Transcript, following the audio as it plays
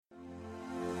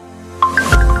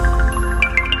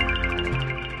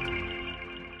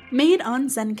Made on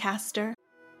Zencaster.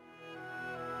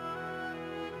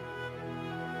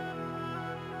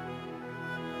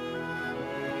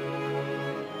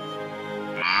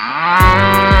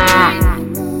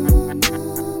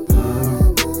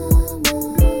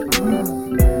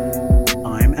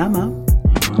 I'm Emma.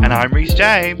 And I'm Rhys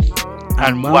James.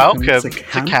 And welcome to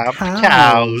Camp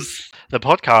Cows, the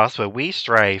podcast where we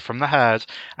stray from the herd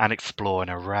and explore an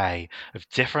array of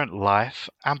different life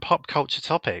and pop culture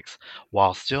topics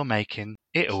while still making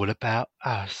it all about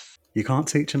us. You can't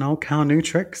teach an old cow new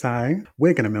tricks, eh?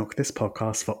 We're going to milk this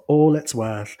podcast for all it's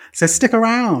worth. So stick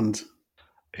around.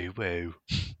 Ooh woo.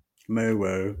 Moo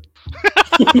woo.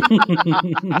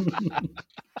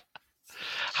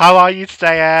 How are you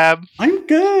today, Em? I'm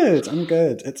good.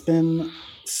 It's been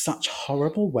such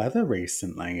horrible weather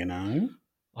recently, you know?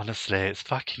 Honestly, it's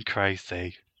fucking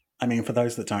crazy. I mean, for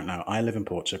those that don't know, I live in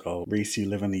Portugal. Rhys, you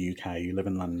live in the UK. You live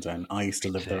in London. I used to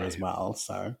live there as well,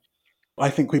 so I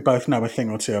think we both know a thing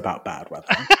or two about bad weather.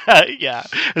 Yeah.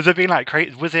 Has it been like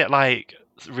crazy? Was it like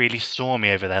really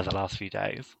stormy over there the last few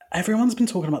days? Everyone's been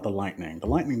talking about the lightning. The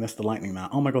lightning this, the lightning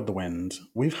that. Oh my God, the wind.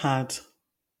 We've had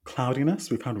cloudiness.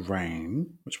 We've had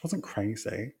rain, which wasn't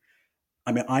crazy.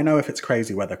 I mean, I know if it's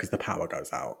crazy weather because the power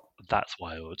goes out. That's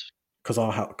wild.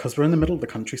 Because we're in the middle of the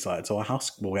countryside, so our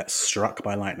house will get struck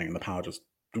by lightning and the power just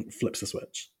flips the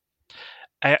switch.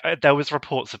 There was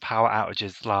reports of power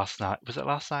outages last night. Was it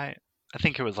last night? I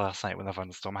think it was last night when the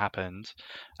thunderstorm happened.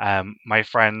 My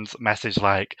friends messaged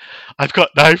like, "I've got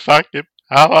no fucking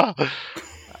power,"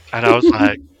 and I was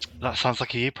like, "That sounds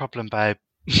like a you problem, babe."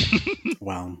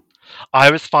 Well,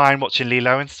 I was fine watching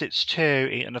Lilo and Stitch 2,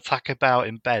 eating a Taco Bell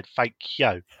in bed. Thank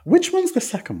you. which one's the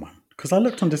second one? Because I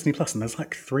looked on Disney Plus and there's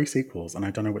like 3 sequels and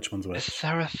I don't know which one's which. Is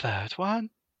there a third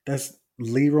one? There's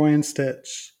Leroy and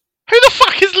Stitch. Who the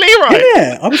fuck is Leroy?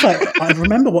 Yeah, I was like, I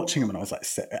remember watching them and I was like,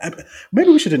 maybe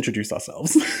we should introduce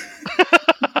ourselves.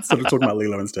 Sort of talking about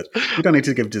Lilo and Stitch. We don't need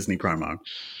to give Disney promo.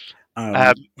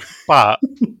 But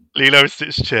Lilo and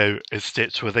Stitch 2 is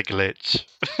Stitch with a glitch.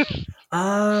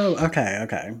 Oh,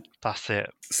 okay. That's it.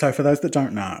 So for those that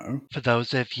don't know... For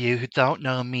those of you who don't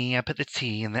know me, I put the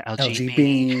T in the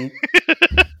LGB.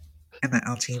 And the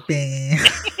LGB.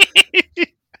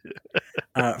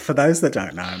 For those that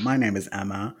don't know, my name is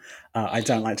Emma. I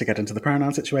don't like to get into the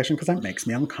pronoun situation because that makes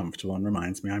me uncomfortable and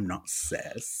reminds me I'm not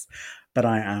cis. But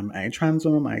I am a trans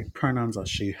woman. My pronouns are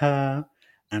she, her.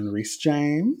 And Rhys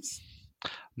James.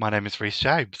 My name is Rhys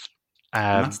James.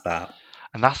 And that's that.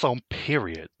 And that's on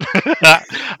period.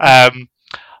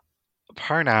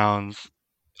 Pronouns,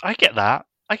 I get that.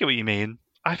 I get what you mean.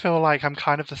 I feel like I'm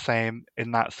kind of the same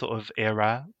in that sort of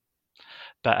era.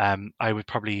 But I would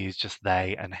probably use just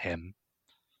they and him.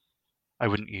 I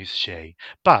wouldn't use she.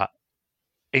 But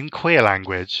in queer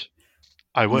language,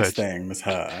 I would. Miss Thing, Miss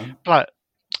Her. But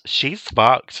she's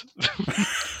fucked.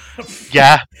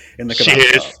 Yeah, in the she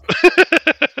is.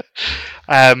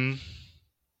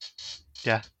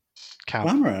 Yeah. Count.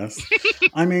 Glamorous.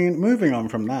 I mean, moving on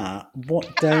from that,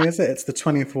 what day is it? It's the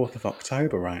 24th of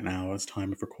October right now as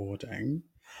time of recording.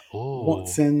 Ooh.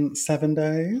 What's in 7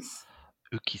 days?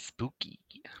 Ookie spooky.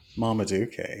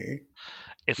 Marmaduke.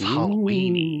 It's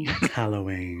Halloweeny.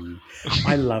 Halloween.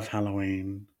 I love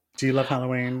Halloween. Do you love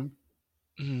Halloween?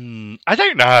 I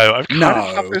don't know. I've kind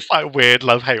of have this like weird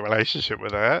love-hate relationship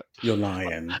with it. You're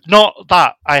lying. Not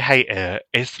that I hate it.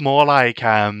 It's more like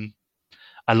a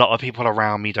lot of people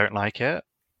around me don't like it.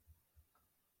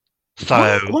 So,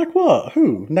 what? Like what?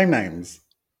 Who? Name names.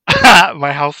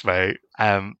 My housemate.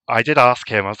 I did ask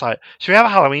him. I was like, "Should we have a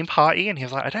Halloween party?" And he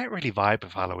was like, "I don't really vibe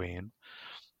with Halloween.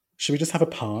 Should we just have a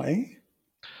party?"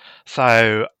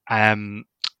 So,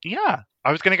 yeah.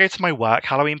 I was going to go to my work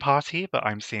Halloween party, but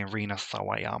I'm seeing Rina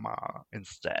Sawayama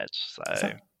instead. So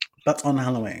that's on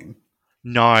Halloween?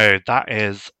 No, that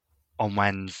is on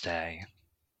Wednesday.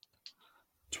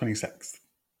 26th.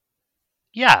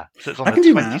 Yeah, so it's on the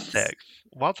 26th.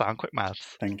 Well done, quick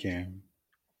maths. Thank you.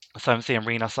 So I'm seeing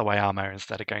Rina Sawayama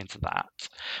instead of going to that.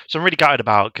 So I'm really gutted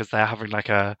about because they're having like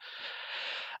a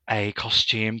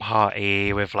costume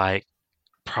party with like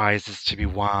prizes to be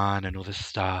won and all this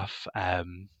stuff.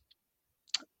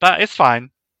 But it's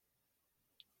fine.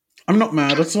 I'm not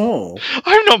mad at all.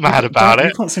 I'm not mad about it.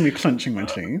 You can't see me clenching my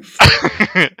teeth.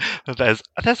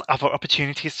 There's other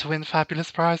opportunities to win fabulous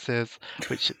prizes,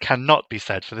 which cannot be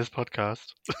said for this podcast.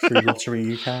 Through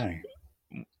Lottery UK.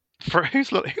 For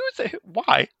who's it?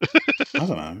 Why? I don't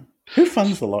know. Who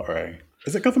funds the lottery?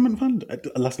 Is it government funded?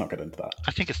 Let's not get into that.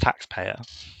 I think it's taxpayer.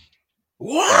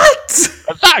 What?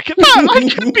 That I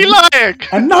could be lying.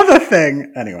 Another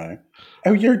thing. Anyway.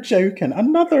 Oh, you're joking.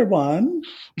 Another one.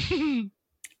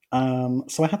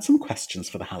 So I had some questions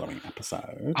for the Halloween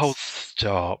episode. Oh,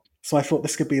 stop. So I thought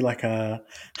this could be like a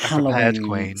A prepared Halloween,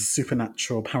 queen.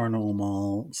 supernatural,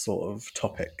 paranormal sort of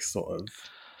topic,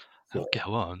 Oh,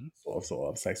 go on.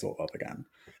 say sort of again.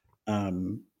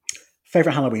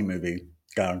 Favorite Halloween movie?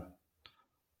 Go.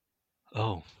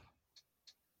 Oh.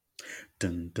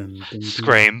 Dun, dun, dun, dun.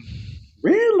 Scream.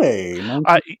 Really?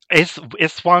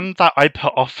 It's one that I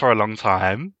put off for a long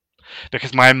time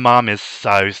because my mum is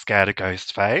so scared of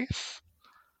Ghostface.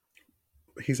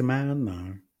 He's a man,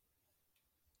 though.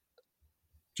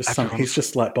 He's Everyone's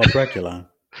just like Bob Regular.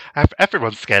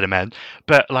 everyone's scared of men,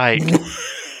 but like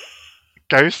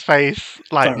Ghostface,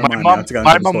 like Don't remind me. I have to go into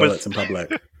my the mum was toilets in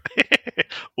public.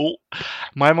 oh,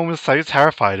 my mum was so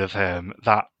terrified of him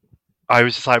that I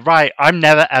was just like, right, I'm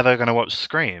never ever gonna watch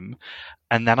Scream.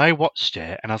 And then I watched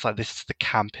it and I was like, this is the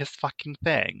campest fucking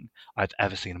thing I've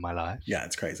ever seen in my life. Yeah,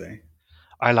 it's crazy.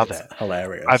 I love It's it.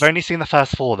 hilarious. I've only seen the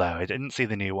first 4 though. I didn't see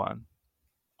the new one.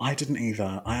 I didn't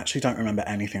either. I actually don't remember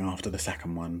anything after the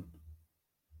second one.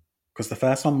 Because the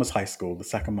first one was high school, the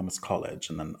second one was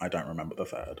college, and then I don't remember the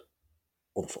third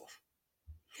or the fourth.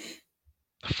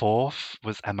 The 4th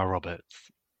was Emma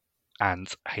Roberts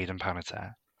and Hayden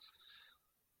Panettiere.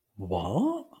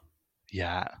 What?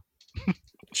 Yeah.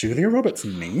 Julia Roberts'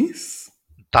 niece?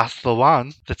 That's the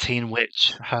one. The teen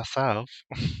witch herself.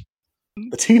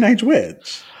 The teenage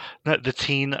witch? No, the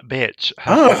teen bitch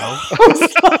Oh,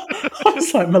 herself. I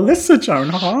was like Melissa Joan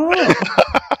Hart.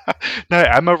 No,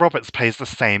 Emma Roberts plays the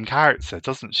same character,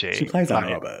 doesn't she? She plays like,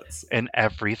 Emma Roberts, in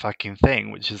every fucking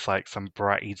thing, which is like some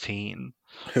bratty teen.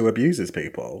 who abuses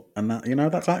people, and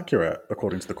that's accurate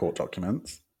according to the court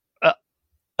documents.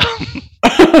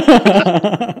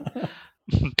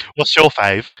 What's your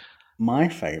fave? My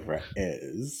favourite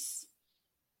is...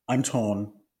 I'm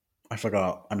torn. I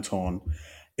forgot. I'm torn.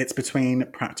 It's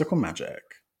between Practical Magic,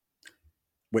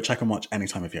 which I can watch any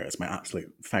time of year. It's my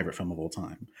absolute favourite film of all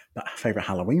time. But favourite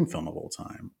Halloween film of all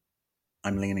time,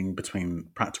 I'm leaning between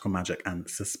Practical Magic and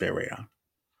Suspiria.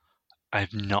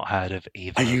 I've not heard of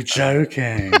either. Are you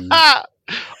joking?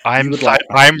 I'm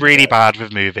really bad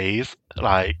with movies.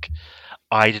 Like,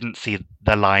 I didn't see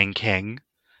The Lion King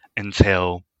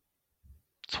until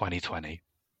 2020.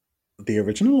 The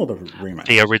original or the remake?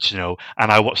 The original,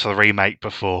 and I watched the remake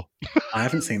before. I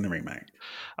haven't seen the remake.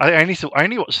 I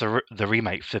only watched the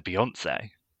remake for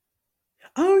Beyonce.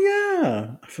 Oh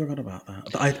yeah, I forgot about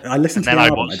that. I listened to And the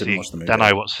then album. I didn't watch the movie. Then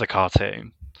I watched the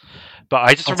cartoon. But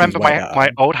I just Cartoon's remember way my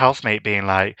better. old housemate being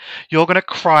like, "You're gonna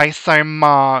cry so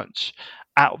much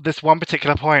at this one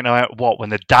particular point." And I'm like, "What? When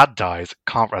the dad dies?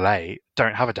 Can't relate.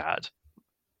 Don't have a dad."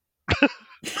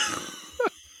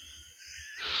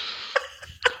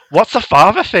 What's a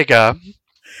father figure?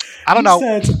 I don't know.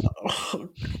 Said, oh,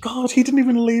 God, he didn't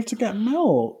even leave to get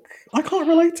milk. I can't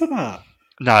relate to that.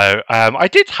 No, I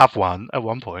did have one at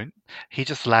one point. He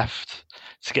just left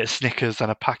to get Snickers and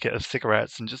a packet of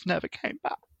cigarettes and just never came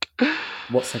back.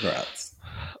 What cigarettes?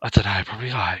 I don't know,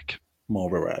 probably like...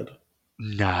 Marlboro Red.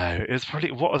 No, it was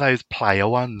probably... What are those player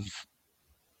ones?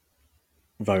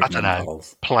 Vogue I don't know.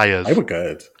 menthols. Players. They were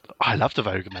good. I loved a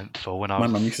Vogue menthol when I was...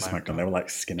 My mum used to smoke them. They were like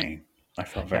skinny. I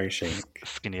felt very chic.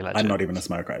 Skinny legend. I'm not even a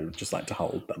smoker. I would just like to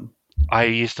hold them. I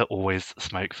used to always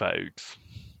smoke Vogues.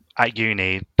 At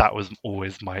uni, that was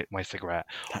always my cigarette.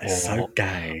 That is so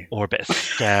gay. Or a bit of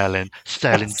Sterling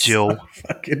Jill. So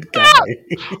fucking gay.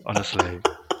 Honestly.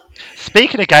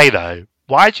 Speaking of gay, though,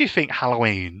 why do you think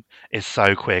Halloween is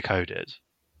so queer-coded?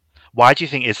 Why do you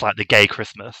think it's like the gay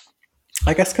Christmas?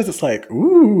 I guess because it's like,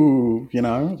 ooh,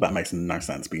 that makes no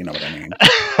sense, but you know what I mean.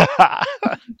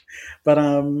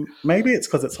 But maybe it's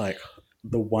because it's like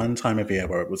the one time of year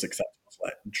where it was acceptable to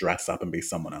like dress up and be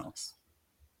someone else.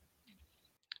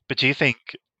 But do you think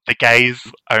the gays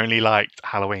only liked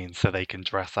Halloween so they can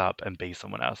dress up and be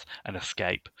someone else and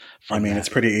escape from it's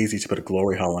pretty easy to put a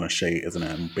glory hole on a sheet, isn't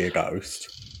it, and be a ghost.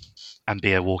 And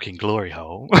be a walking glory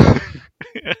hole.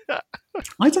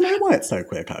 I don't know why it's so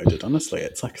queer-coded, honestly.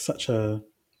 It's like it's a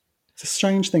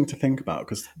strange thing to think about,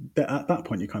 because at that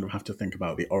point you kind of have to think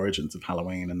about the origins of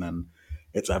Halloween and then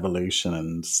its evolution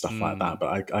and stuff like that.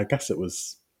 But I guess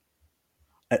it's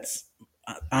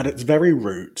at its very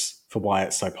root for why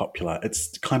it's so popular.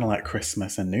 It's kind of like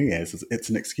Christmas and New Year's. It's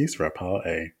an excuse for a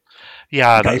party.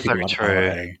 Yeah, Gay that's people very love a true.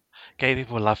 party. Gay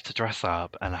people love to dress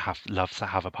up and love to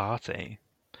have a party.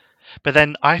 But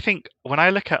then I think when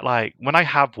I look at when I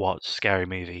have watched scary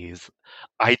movies,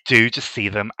 I do just see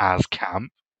them as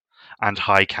camp and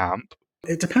high camp.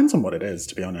 It depends on what it is,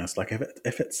 to be honest. Like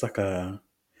if it's like the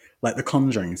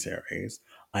Conjuring series,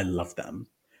 I love them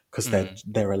because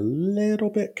they're a little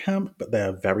bit camp, but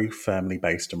they're very firmly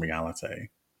based in reality.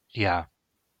 Yeah.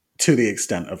 to the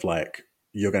extent of like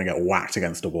you're going to get whacked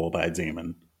against a wall by a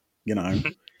demon, you know.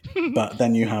 But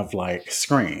then you have like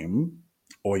Scream,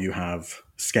 or you have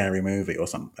Scary Movie or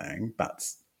something.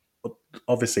 That's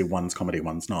obviously one's comedy,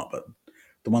 one's not. But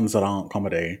the ones that aren't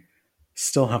comedy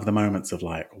still have the moments of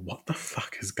like, what the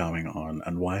fuck is going on,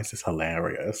 and why is this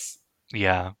hilarious?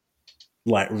 Yeah.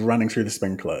 Like running through the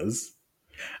sprinklers.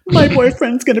 My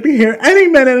boyfriend's going to be here any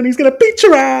minute, and he's going to beat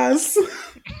your ass.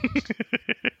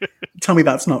 Tell me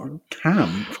that's not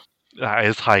camp. That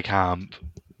is high camp.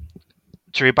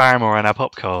 Drew Barrymore and her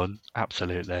popcorn.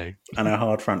 Absolutely. And a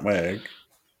hard front wig.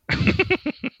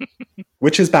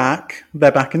 Which is back.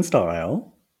 They're back in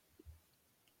style.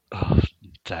 Oh,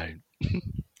 don't.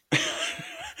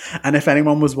 And if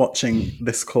anyone was watching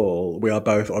this call, we are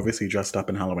both obviously dressed up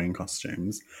in Halloween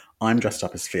costumes. I'm dressed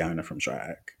up as Fiona from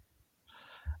Shrek.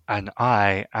 And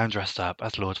I am dressed up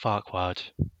as Lord Farquaad.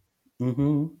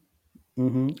 Mm-hmm.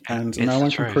 Mm-hmm. And It's no the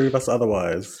one can truth. prove us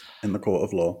otherwise in the court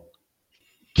of law.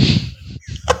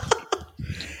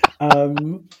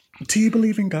 Do you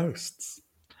believe in ghosts?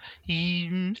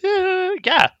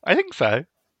 Yeah, I think so.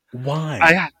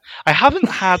 Why? I haven't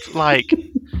had like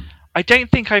I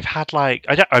don't think I've had like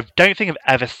I don't think I've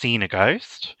ever seen a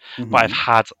ghost, but I've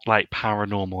had like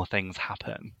paranormal things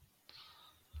happen.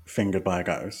 Fingered by a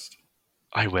ghost.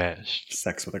 I wish.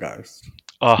 Sex with a ghost.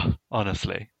 Oh,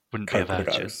 honestly, wouldn't Coke be a with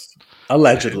a virgin. ghost.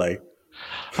 Allegedly.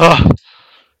 Oh,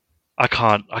 I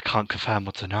can't confirm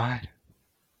or deny.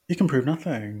 You can prove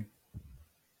nothing.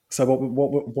 So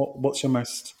what's your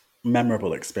most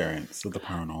memorable experience with the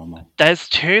paranormal? There's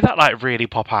two that like really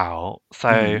pop out.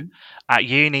 So at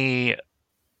uni,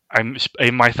 I'm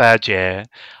in my third year.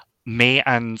 Me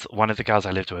and one of the girls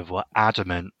I lived with were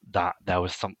adamant that there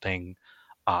was something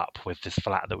up with this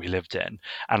flat that we lived in,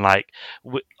 and like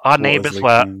our Water's neighbors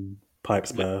were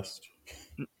pipes burst.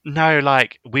 no,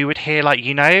 like we would hear like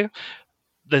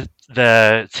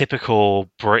the typical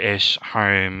British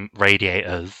home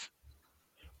radiators.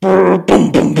 Boom,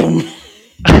 boom, boom.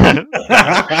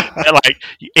 Like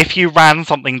if you ran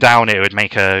something down, it would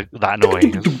make that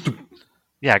noise.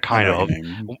 Yeah, kind of.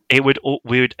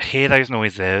 We would hear those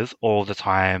noises all the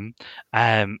time.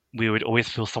 We would always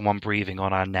feel someone breathing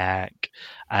on our neck.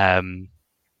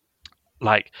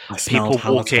 Like I people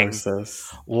smelled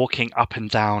walking up and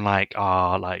down like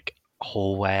our like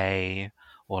hallway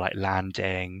or like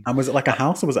landing. And was it like a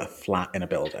house or was it a flat in a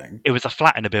building? It was a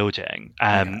flat in a building.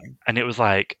 Okay. And it was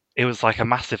like a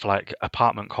massive like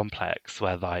apartment complex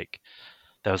where like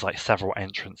there was like several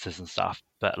entrances and stuff,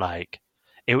 but like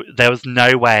there was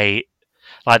no way.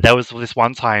 Like there was this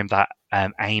one time that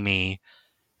Amy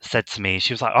said to me,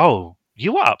 she was like, "Oh,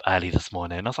 you were up early this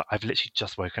morning." I was like, "I've literally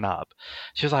just woken up."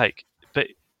 She was like, "But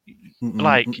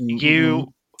like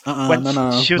you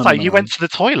went." She was like, "You went to the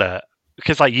toilet."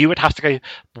 Because like you would have to go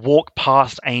walk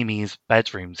past Amy's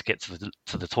bedroom to get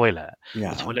to the toilet.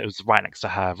 Yeah. The toilet was right next to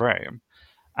her room.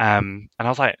 And I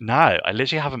was like, no, I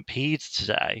literally haven't peed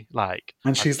today. Like,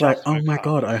 and she's like, "Oh my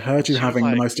god, I heard you having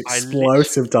like, the most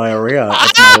explosive diarrhea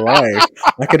of my life.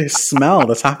 I could smell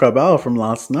the Taco Bell from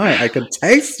last night. I could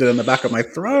taste it in the back of my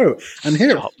throat and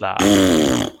hear Stop that.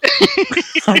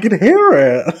 I could hear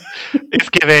it. It's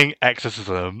giving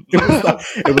exorcism.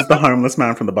 It was the homeless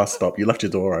man from the bus stop. You left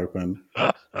your door open."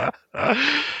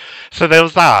 So there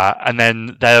was that, and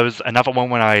then there was another one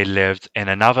when I lived in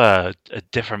a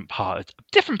different part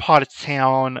of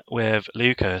town with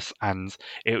Lucas, and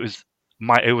it was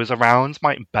around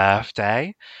my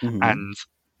birthday, and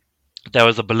there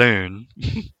was a balloon,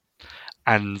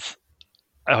 and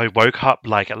I woke up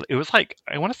like it was like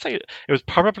I want to say it was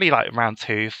probably like around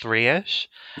 2-3ish,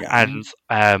 and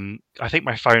I think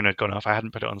my phone had gone off. I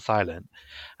hadn't put it on silent,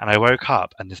 and I woke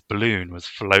up and this balloon was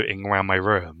floating around my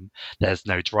room. There's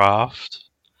no draft.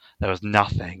 There was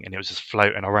nothing, and it was just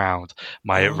floating around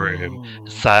my room,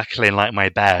 circling like my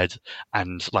bed,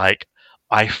 and like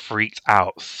I freaked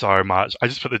out so much. I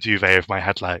just put the duvet over my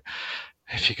head, like,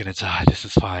 if you're gonna die, this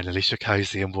is fine. At least you're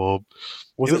cozy and warm.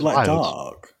 Was it like wild.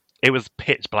 dark? It was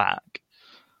pitch black.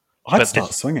 I'd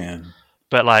start swinging.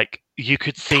 But like you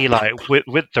could see like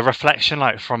with the reflection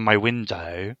like from my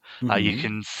window, like you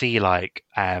can see like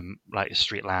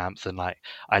street lamps, and like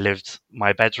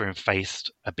my bedroom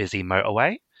faced a busy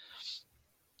motorway.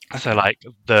 Okay. So like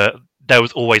there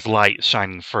was always light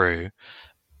shining through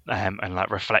and like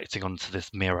reflecting onto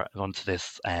this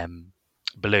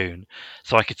balloon.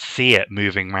 So I could see it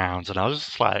moving around, and I was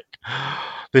just like,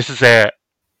 this is it.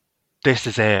 This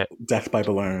is it. Death by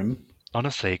balloon.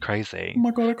 Honestly, crazy. Oh my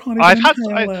god, I can't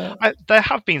even there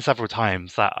have been several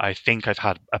times that I think I've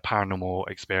had a paranormal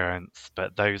experience,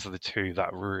 but those are the two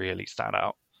that really stand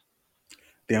out.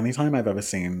 The only time I've ever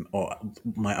seen, or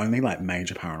my only like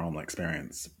major paranormal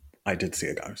experience, I did see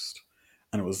a ghost,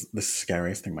 and it was the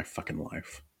scariest thing in my fucking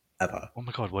life ever. Oh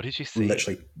my god, what did you see?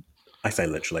 Literally, I say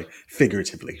literally,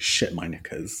 figuratively, shit my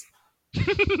knickers.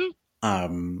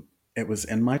 It was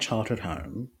in my childhood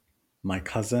home. My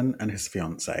cousin and his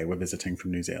fiance were visiting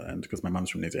from New Zealand because my mum's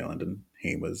from New Zealand and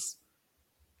he was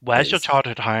Where's your is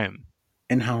childhood home?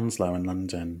 in Hounslow in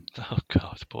London. Oh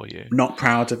god, poor you. Not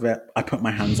proud of it. I put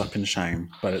my hands up in shame,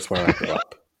 but it's where I grew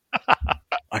up.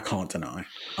 I can't deny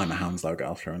I'm a Hounslow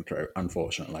girl through and through,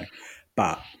 unfortunately.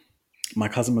 But my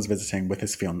cousin was visiting with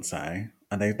his fiance,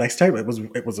 and they stayed. It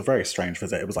was a very strange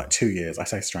visit. It was like 2 years. I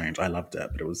say strange. I loved it,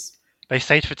 but it was. They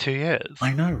stayed for 2 years.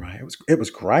 I know, right? It was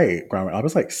great. Growing, I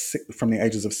was like from the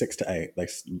ages of 6 to 8. They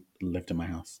lived in my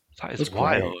house. That It is was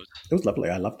great. wild. It was lovely.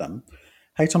 I loved them.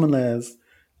 Hey, Tom and Liz.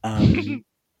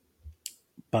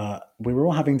 But we were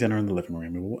all having dinner in the living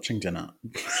room. We were watching dinner.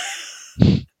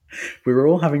 We were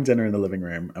all having dinner in the living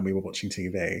room and we were watching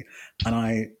TV. And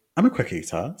I'm a quick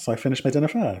eater, so I finished my dinner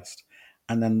first.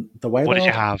 And then the way What that did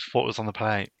you have? What was on the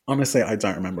plate? honestly, I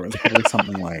don't remember. It was probably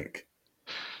something like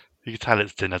You can tell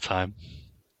it's dinner time.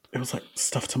 it was like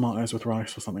stuffed tomatoes with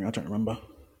rice or something. I don't remember.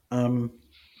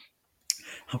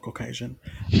 How Caucasian.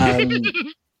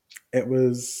 It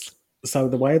was so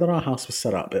the way that our house was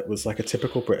set up. It was like a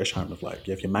typical British home of like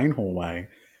you have your main hallway,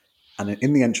 and then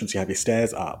in the entrance you have your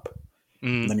stairs up,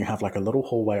 and then you have like a little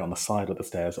hallway on the side of the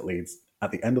stairs that leads.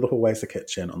 At the end of the hallway is the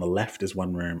kitchen. On the left is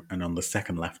one room, and on the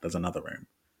second left there's another room.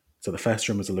 So the first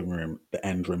room was the living room. The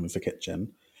end room was the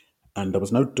kitchen, and there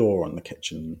was no door on the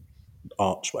kitchen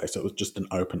archway, so it was just an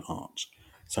open arch.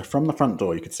 So from the front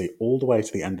door, you could see all the way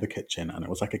to the end of the kitchen, and it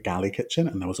was like a galley kitchen,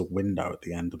 and there was a window at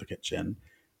the end of the kitchen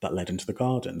that led into the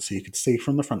garden. So you could see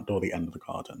from the front door the end of the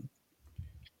garden.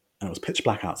 And it was pitch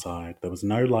black outside. There was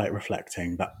no light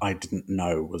reflecting that I didn't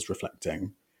know was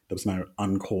reflecting. There was no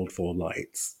uncalled for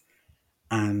lights.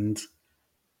 And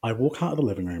I walk out of the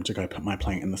living room to go put my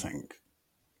plate in the sink.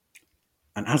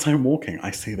 And as I'm walking, I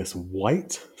see this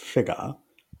white figure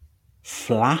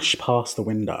flash past the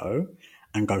window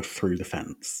and go through the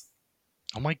fence.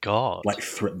 Oh my god. Like,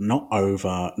 not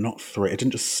over, not through. It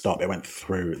didn't just stop, it went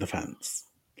through the fence.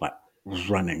 Like,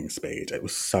 running speed. It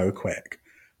was so quick.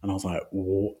 And I was like,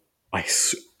 what?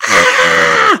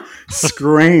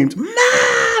 Screamed,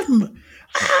 Mom!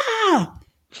 Ah!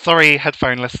 Sorry,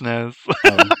 headphone listeners.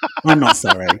 I'm not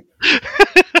sorry.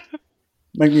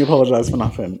 Make me apologise for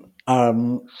nothing.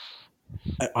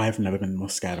 I've never been more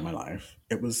scared in my life.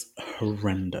 It was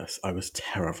horrendous. I was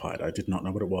terrified. I did not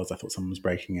know what it was. I thought someone was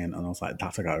breaking in, and I was like,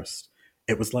 that's a ghost.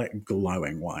 It was like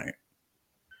glowing white.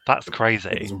 That's It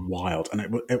crazy. was wild. And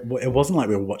it wasn't like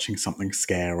we were watching something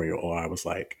scary or I was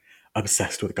like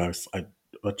obsessed with ghosts. I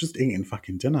was just eating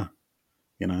fucking dinner,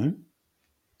 you know?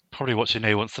 Probably watching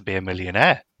Who Wants to Be a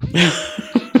Millionaire.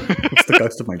 It's the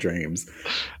ghost of my dreams.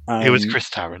 It was Chris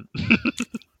Tarrant.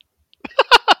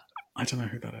 I don't know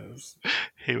who that is.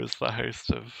 He was the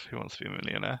host of Who Wants to Be a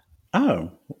Millionaire.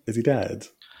 Oh, is he dead?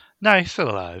 No, he's still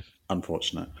alive.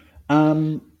 Unfortunate.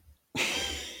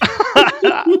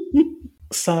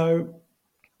 So,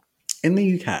 in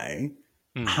the UK,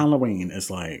 Halloween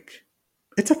is like,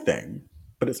 it's a thing,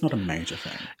 but it's not a major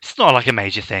thing. It's not like a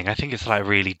major thing. I think it's like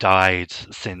really died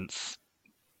since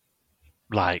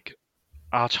like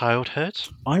our childhood.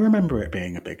 I remember it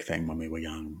being a big thing when we were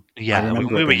young. Yeah, when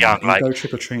we were young, like, you go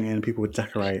trick or treating, people would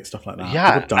decorate stuff like that.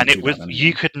 Yeah, and it was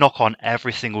you could knock on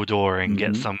every single door and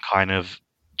get some kind of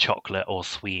chocolate or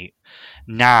sweet.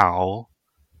 Now,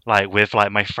 like with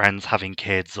like my friends having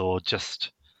kids or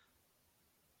just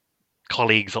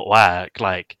colleagues at work,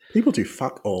 like people do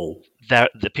fuck all.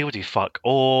 People do fuck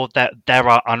all. There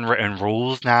are unwritten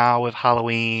rules now with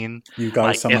Halloween. You go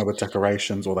like somewhere with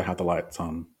decorations, or they have the lights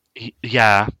on.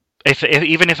 Yeah, if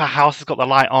even if a house has got the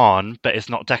light on but it's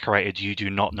not decorated, you do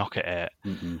not knock at it.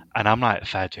 And I'm like,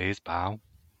 fair dues, pal.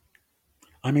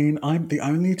 I mean, I'm the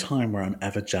only time where I'm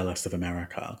ever jealous of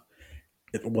America.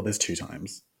 Well, there's 2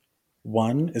 times.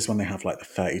 One is when they have like the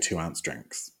 32-ounce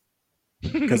drinks.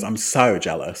 Because I'm so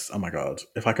jealous. Oh my God.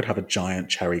 If I could have a giant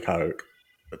cherry Coke,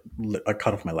 I'd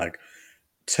cut off my leg.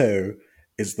 2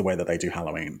 is the way that they do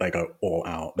Halloween. They go all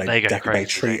out. They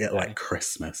treat it like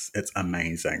Christmas. It's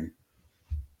amazing.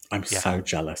 I'm so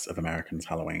jealous of Americans'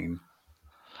 Halloween.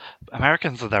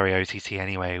 Americans are very OTT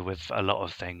anyway with a lot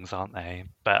of things, aren't they?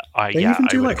 But they even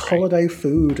do like holiday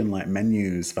food and like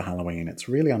menus for Halloween. It's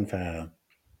really unfair.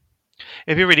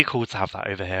 It'd be really cool to have that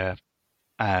over here.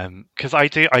 Because I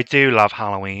do love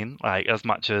Halloween, like as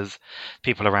much as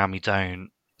people around me don't,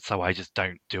 so I just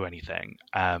don't do anything.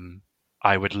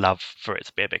 I would love for it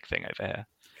to be a big thing over here.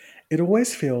 It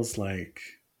always feels like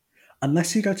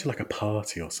unless you go to like a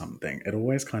party or something, it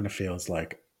always kind of feels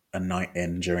like a night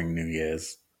in during New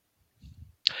Year's.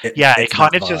 Yeah, It's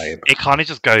that vibe. it kind of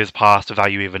just goes past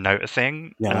without you even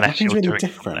noticing, Yeah, like unless nothing's you're really doing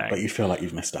different, but something. you feel like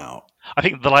you've missed out. I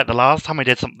think the last time I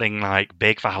did something like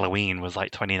big for Halloween was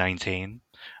like 2019,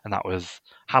 and that was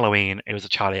Halloween. It was a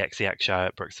Charlie XCX show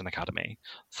at Brixton Academy,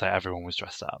 so everyone was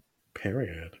dressed up,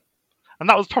 Period. and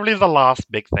that was probably the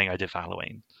last big thing I did for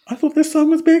Halloween. I thought this song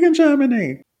was big in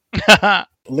Germany.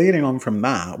 Leading on from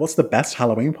that, what's the best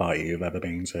Halloween party you've ever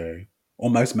been to? Or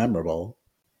most memorable?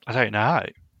 I don't know.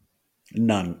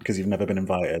 None, because you've never been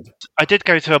invited. I did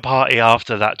go to a party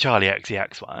after that Charlie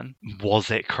XCX one.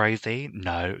 Was it crazy?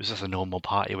 No, it was just a normal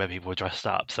party where people were dressed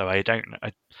up. So I don't.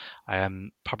 I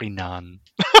am probably none.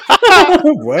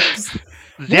 Whoops.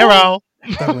 What? Zero.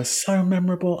 They were so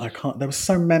memorable. I can't. There were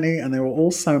so many, and they were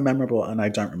all so memorable, and I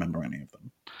don't remember any of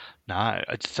them. No,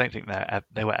 I just don't think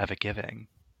they were ever giving.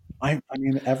 I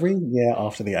mean, every year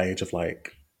after the age of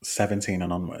like 17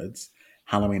 and onwards,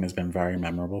 Halloween has been very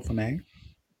memorable for me,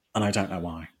 and I don't know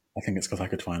why. I think it's because I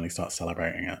could finally start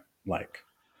celebrating it, like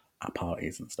at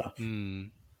parties and stuff.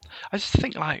 I just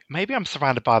think like maybe I'm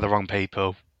surrounded by the wrong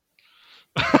people.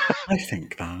 I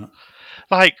think that.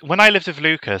 Like when I lived with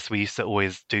Lucas, we used to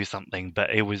always do something,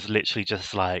 but it was literally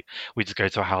just like we just go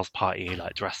to a house party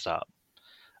like dressed up.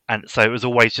 And so it was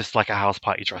always just like a house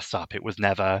party dressed up. It was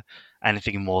never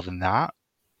anything more than that.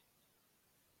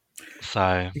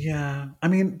 So Yeah, I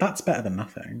mean, that's better than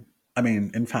nothing. I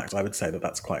mean, in fact, I would say that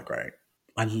that's quite great.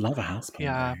 I love a house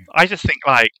yeah, party. I just think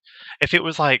like if it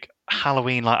was like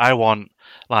Halloween, like I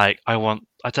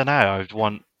don't know, I would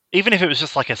want even if it was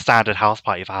just like a standard house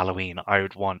party for Halloween, I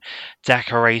would want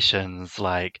decorations,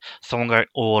 like someone going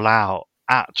all out,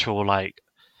 actual like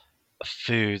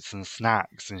foods and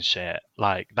snacks and shit.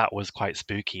 Like that was quite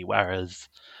spooky. Whereas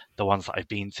the ones that I've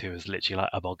been to is literally like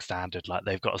a bog standard. Like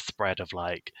they've got a spread of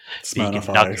like Smirnoff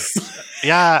vegan Ice. nuggets,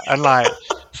 yeah, and like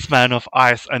Smirnoff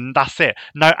Ice, and that's it.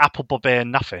 No apple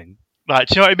bobbin, nothing. Like,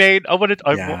 do you know what I mean?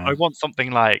 I Yeah. want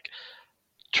something like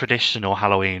traditional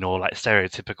Halloween or like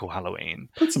stereotypical Halloween.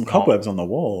 Put some Not, cobwebs on the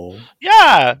wall.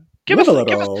 yeah. Wiggle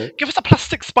it all. Give us a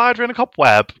plastic spider in a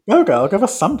cobweb. Go, girl, give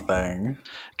us something.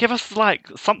 Give us like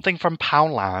something from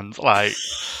Poundland. Like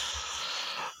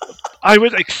I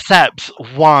would accept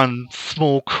one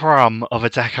small crumb of a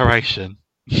decoration,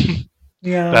 but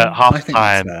Yeah, half I the think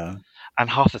that's time, fair. and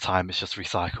half the time it's just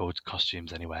recycled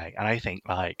costumes anyway. And I think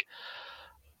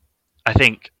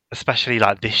especially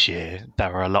like this year,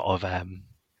 there are a lot of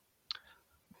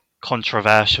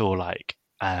controversial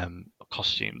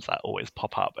costumes that always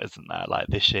pop up, isn't there? Like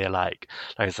this year, like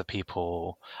loads of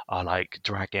people are like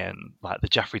dragging like the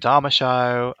Jeffrey Dahmer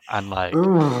show, and like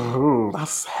Ooh,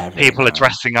 that's heavy, man. people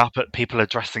are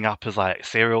dressing up as like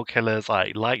serial killers,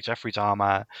 like Jeffrey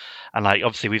Dahmer, and like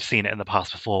obviously we've seen it in the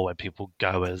past before where people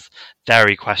go as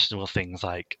very questionable things.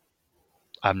 Like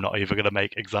I'm not even going to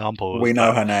make examples, We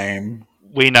know but her name.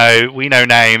 we know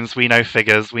names, we know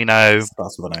figures, we know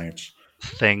Starts with an H.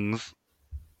 things.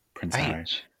 Prince Harry.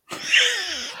 H.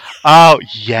 Oh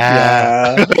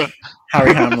yeah. Yeah.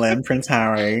 Harry Hamlin, Prince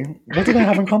Harry. What do they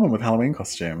have in common with Halloween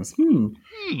costumes? Hmm.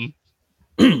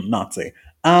 Nazi.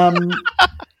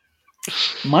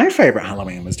 My favorite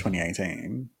Halloween was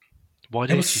 2018. What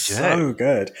It was did you do? so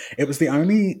good. It was the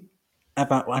only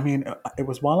about. I mean, it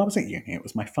was while I was at uni. It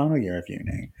was my final year of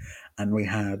uni, and we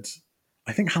had.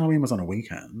 I think Halloween was on a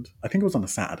weekend. I think it was on a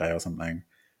Saturday or something.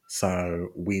 So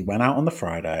we went out on the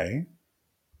Friday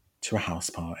to a house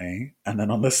party, and then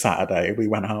on the Saturday we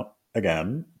went out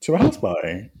again to a house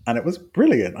party, and it was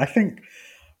brilliant. I think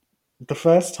the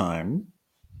first time,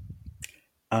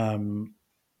 um,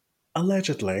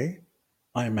 allegedly,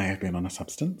 I may have been on a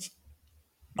substance.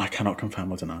 I cannot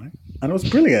confirm or deny. And it was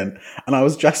brilliant. And I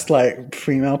was dressed like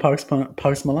female Post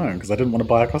Malone because I didn't want to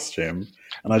buy a costume.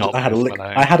 And Not Post I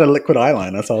Malone. had a liquid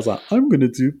eyeliner, so I was like, I'm going to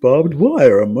do barbed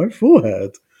wire on my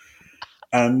forehead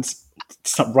and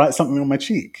write something on my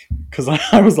cheek because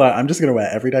I was like, I'm just going to wear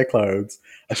everyday clothes,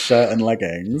 a shirt and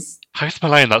leggings. Post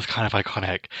Malone, that's kind of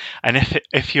iconic. And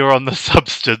if you're on the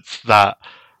substance that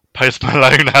Post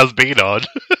Malone has been on,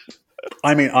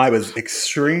 I mean, I was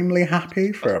extremely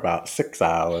happy for about 6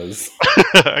 hours.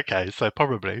 okay, so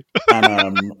probably.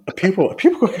 And people,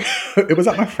 it was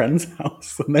at my friend's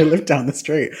house, and they lived down the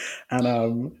street,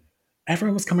 and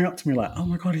everyone was coming up to me like, "Oh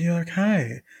my god, are you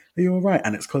okay? Are you all right?"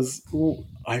 And it's because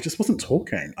I just wasn't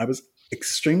talking. I was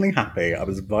extremely happy. I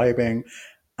was vibing,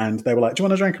 and they were like, "Do you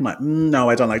want a drink?" I'm like, "No,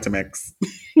 I don't like to mix.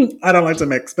 I don't like to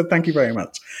mix, but thank you very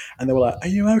much." And they were like, "Are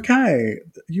you okay?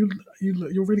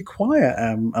 You're really quiet."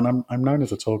 And I'm known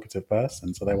as a talkative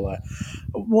person, so they were like,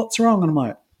 "What's wrong?" And I'm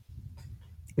like,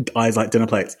 Eyes like dinner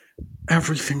plates.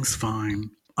 Everything's fine.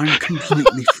 I'm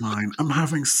completely fine. I'm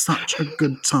having such a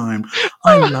good time.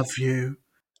 I love you.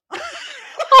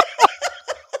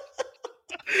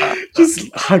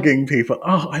 Just hugging people.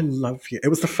 Oh, I love you. It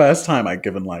was the first time I'd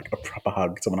given like a proper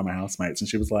hug to one of my housemates, and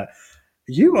she was like,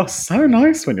 "You are so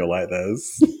nice when you're like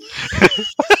this."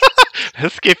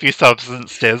 Let's give you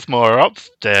substances more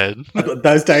often.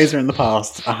 Those days are in the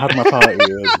past. I had my party.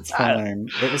 It's fine.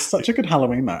 It was such a good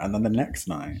Halloween night. And then the next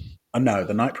night, oh no,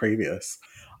 the night previous,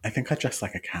 I think I dressed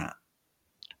like a cat.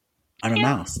 I'm a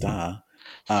mouse, duh.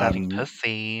 Serving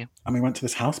pussy. And we went to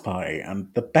this house party,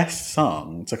 and the best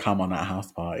song to come on at a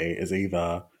house party is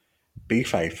either Be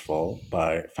Faithful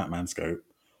by Fat Man Scoop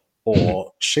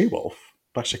or She Wolf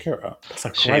by Shakira. That's a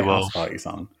great house She-Wolf. party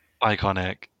song.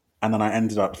 Iconic. And then I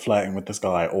ended up flirting with this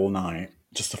guy all night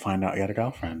just to find out he had a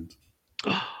girlfriend.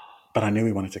 But I knew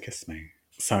he wanted to kiss me.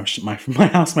 So my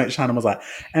housemate Shannon was like,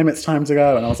 it's time to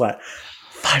go. And I was like,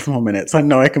 5 more minutes. I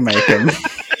know I can make him.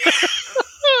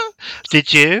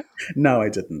 Did you? No, I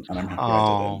didn't. And I'm happy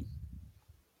I didn't.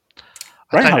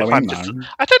 I don't Halloween, know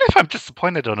if I'm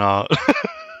disappointed or not.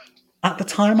 At the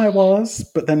time I was,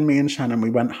 but then me and Shannon, we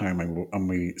went home and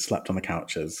we slept on the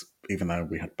couches, even though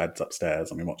we had beds upstairs,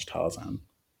 and we watched Tarzan.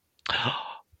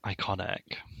 Iconic.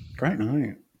 Great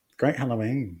night. Great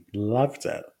Halloween. Loved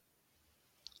it.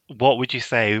 What would you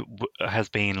say has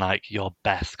been like your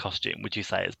best costume? Would you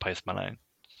say it's Post Malone?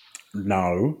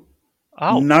 No.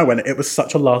 Oh. No, and it was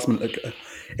such a last minute.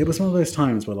 It was one of those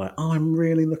times where like, oh, I'm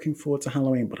really looking forward to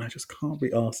Halloween, but I just can't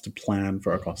be asked to plan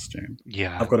for a costume.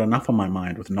 Yeah. I've got enough on my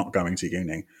mind with not going to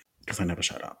uni because I never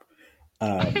showed up.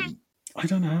 I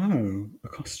don't know. A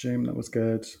costume that was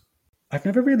good. I've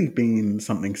never really been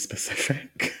something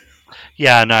specific.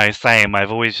 Yeah, no, same. I've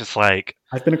always just like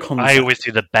I've been a concept. I always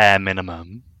do the bare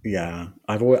minimum. Yeah,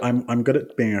 I'm good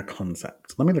at being a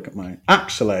concept. Let me look at my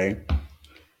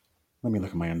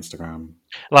Instagram.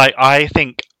 Like, I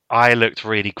think I looked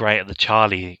really great at the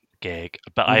Charlie gig,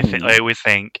 but I always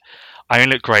think I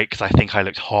only look great because I think I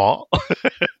looked hot.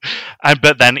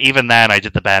 But then even then, I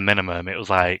did the bare minimum. It was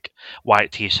like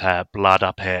white t-shirt, blood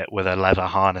up it with a leather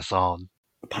harness on.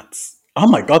 Oh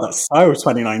my god, that's so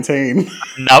 2019.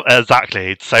 No,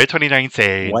 exactly. So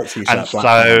 2019, white t-shirt, and black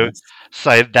harness.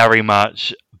 so very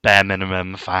much bare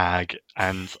minimum fag,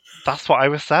 and that's what I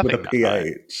was serving with a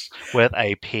PH. With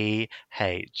a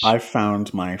PH. I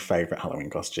found my favourite Halloween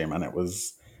costume, and it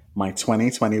was my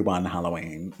 2021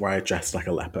 Halloween, where I dressed like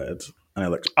a leopard, and it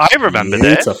looked remember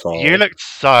beautiful. This. You looked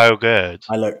so good.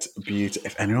 I looked beautiful.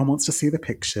 If anyone wants to see the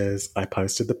pictures, I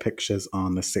posted the pictures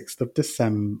on the 6th of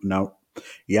December. No,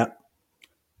 yep.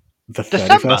 The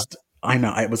 31st. I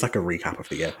know, it was like a recap of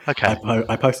the year. Okay.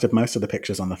 I posted most of the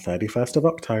pictures on the 31st of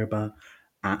October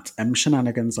at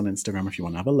Shenanigans on Instagram if you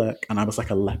want to have a look. And I was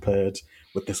like a leopard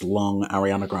with this long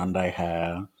Ariana Grande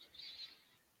hair.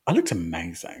 I looked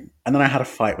amazing. And then I had a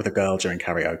fight with a girl during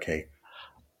karaoke.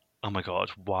 Oh my god,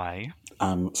 why?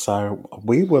 So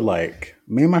we were like,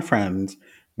 me and my friend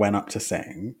went up to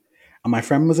sing. And my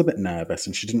friend was a bit nervous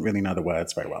and she didn't really know the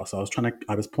words very well. So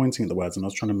I was pointing at the words and I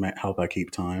was trying to help her keep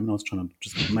time. And I was trying to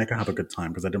just make her have a good time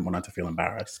because I didn't want her to feel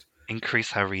embarrassed. Increase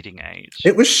her reading age.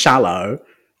 It was shallow.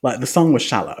 Like the song was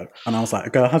shallow. And I was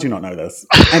like, girl, how do you not know this?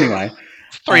 Anyway.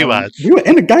 3 words. We were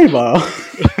in a gay bar.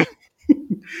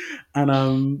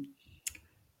 And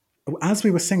as we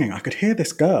were singing, I could hear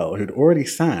this girl who'd already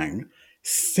sang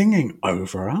singing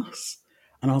over us.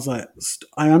 And I was like,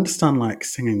 I understand like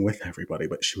singing with everybody,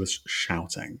 but she was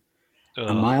shouting. Ugh.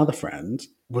 And my other friend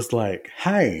was like,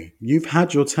 hey, you've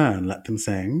had your turn, let them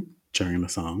sing during the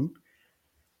song.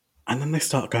 And then they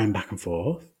start going back and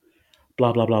forth,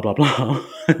 blah, blah, blah, blah, blah.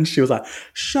 And she was like,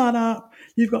 shut up,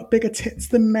 you've got bigger tits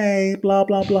than me, blah,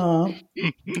 blah, blah.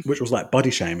 Which was like body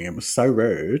shaming. It was so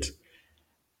rude.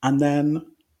 And then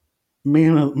me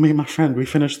and my friend, we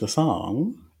finished the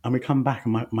song and we come back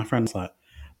and my friend's like,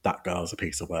 that girl's a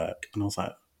piece of work. And I was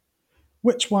like,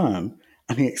 which one?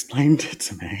 And he explained it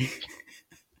to me.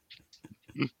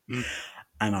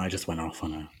 And I just went off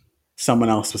on her. Someone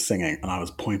else was singing and I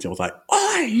was pointing. I was like,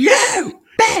 oi, you,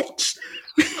 bitch!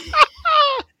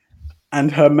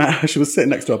 And she was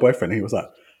sitting next to her boyfriend. And he was like,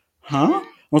 huh? I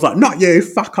was like, not you,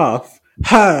 fuck off.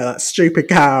 Her, that stupid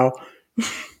cow.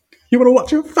 You want to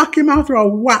watch your fucking mouth or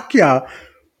I'll whack you.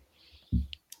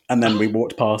 And then we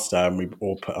walked past her and we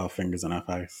all put our fingers in her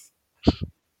face.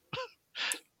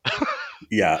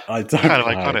 Yeah, I don't kind of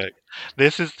iconic.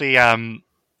 This is the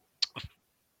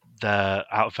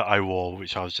outfit I wore,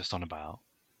 which I was just on about.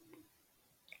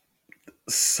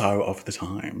 So of the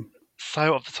time.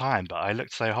 so of the time, but I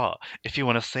looked so hot. If you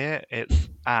want to see it, it's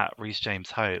at Reese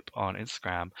James Hope on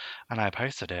Instagram, and I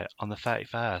posted it on the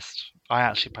 31st. I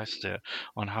actually posted it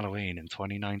on Halloween in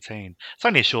 2019. It's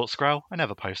only a short scroll. I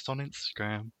never post on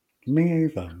Instagram. Me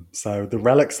either. So the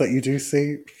relics that you do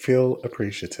see, feel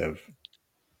appreciative.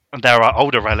 And there are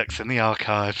older relics in the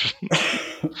archive.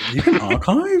 You can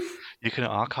archive? You can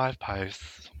archive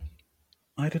posts.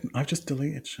 I didn't. I've just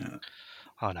deleted shit.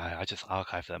 Oh no, I just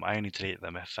archive them. I only delete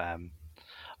them if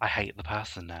I hate the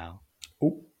person now.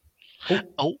 Oh. Oh.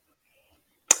 Oh,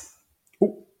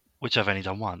 Oh. which I've only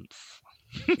done once.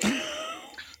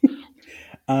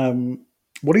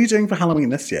 What are you doing for Halloween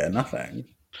this year? Nothing.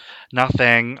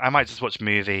 Nothing. I might just watch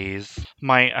movies.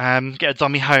 Might get a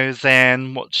dummy hose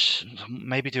in. Watch.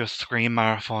 Maybe do a Scream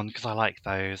marathon because I like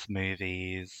those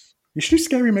movies. You should do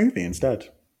Scary Movie instead.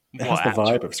 It has What the actual,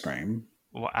 vibe of Scream.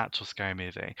 what actual scary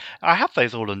movie? I have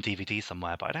those all on DVD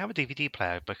somewhere, but I don't have a DVD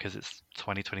player because it's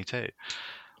 2022.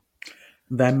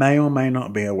 There may or may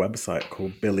not be a website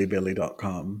called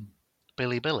billybilly.com.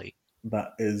 Billy.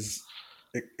 That is,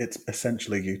 it's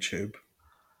essentially YouTube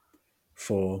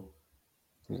for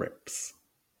rips.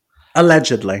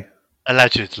 Allegedly,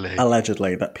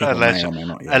 that people may or may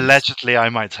not use. Allegedly, I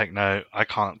might take note. I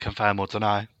can't confirm or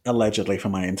deny. Allegedly, for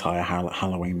my entire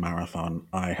Halloween marathon,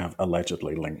 I have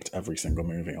allegedly linked every single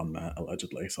movie on there,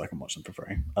 allegedly, so I can watch them for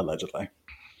free. Allegedly.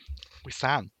 We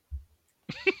stand.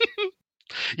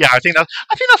 Yeah, I think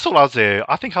that's all I'll do.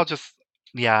 I think I'll just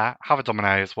have a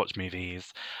Domino's, watch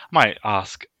movies. I might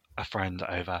ask a friend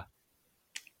over.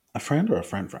 A friend or a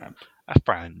friend? A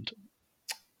friend.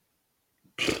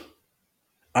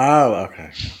 Oh,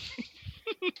 okay.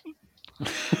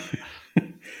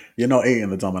 You're not eating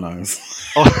the Domino's.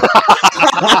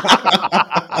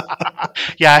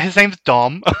 Yeah, his name's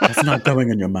Dom. It's not going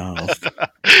in your mouth.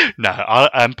 No,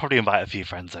 I'll probably invite a few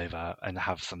friends over and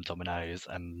have some Domino's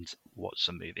and watch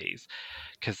some movies.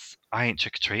 Because I ain't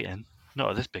trick-or-treating.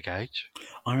 Not at this big age.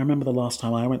 I remember the last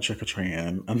time I went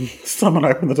trick-or-treating and someone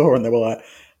opened the door and they were like,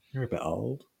 "You're a bit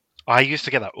old." I used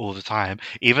to get that all the time,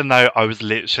 even though I was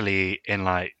literally in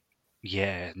like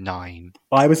year 9.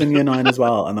 I was in year 9 as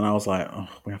well, and then I was like, "Oh,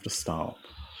 we have to stop."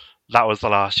 That was the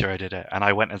last year I did it, and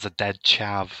I went as a dead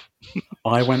chav.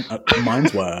 I went.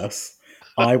 Mine's worse.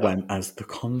 I went as the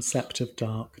concept of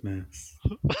darkness.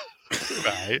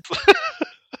 Right.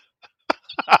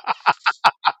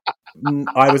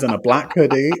 I was in a black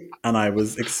hoodie, and I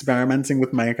was experimenting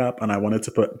with makeup, and I wanted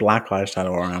to put black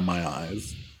eyeshadow around my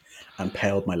eyes and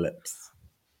paled my lips.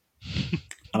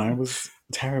 And I was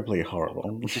terribly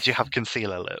horrible. Did you have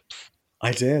concealer lips?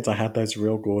 I did. I had those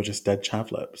real gorgeous dead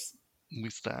chav lips. We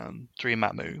stand. Dream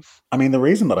that move. I mean, the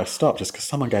reason that I stopped is because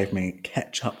someone gave me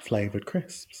ketchup-flavoured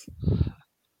crisps.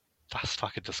 That's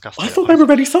fucking disgusting. I thought they were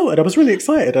already salted. I was really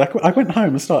excited. I went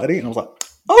home and started eating. I was like,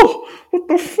 "Oh, what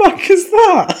the fuck is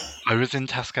that?" I was in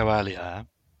Tesco earlier,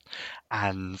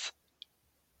 and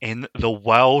in the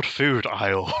world food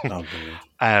aisle,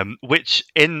 which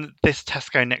in this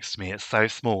Tesco next to me, it's so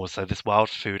small. So this world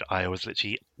food aisle is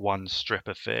literally one strip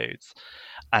of foods,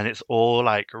 and it's all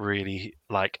like really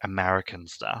like American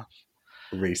stuff.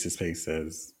 Reese's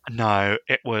Pieces. No,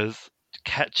 it was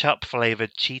ketchup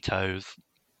flavored Cheetos.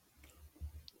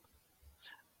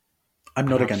 I'm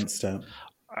not against it.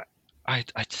 I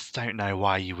just don't know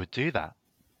why you would do that.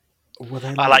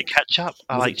 I like ketchup.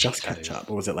 I like just Cheetos.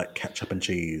 ketchup, or was it like ketchup and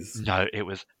cheese? No, it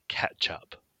was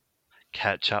ketchup.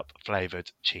 Ketchup flavored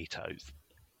Cheetos.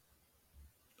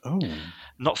 Oh,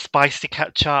 not spicy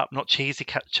ketchup, not cheesy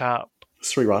ketchup.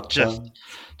 Sriracha.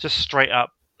 Just straight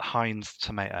up Heinz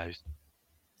tomatoes.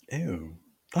 Ew,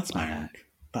 that's mank.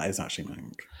 That is actually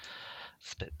mank.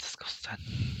 It's a bit disgusting.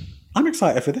 I'm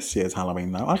excited for this year's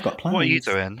Halloween though. I've got plans. What are you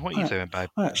doing? What are you doing, babe?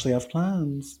 I actually have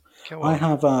plans. Go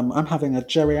on. I'm having a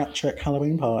geriatric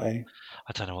Halloween party.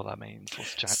 I don't know what that means.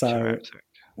 What's geriatric?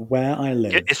 Where I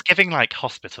live, it's giving like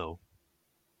hospital.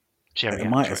 Geriatric. It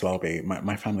might as well be.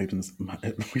 My family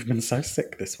we've been so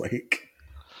sick this week.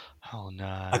 Oh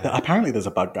no! Apparently, there's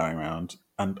a bug going around,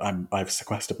 and I've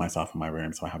sequestered myself in my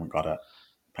room, so I haven't got it.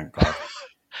 Thank God.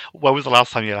 When was the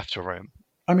last time you left your room?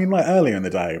 I mean, like earlier in the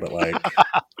day, but like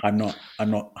I'm not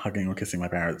hugging or kissing my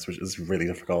parents, which is really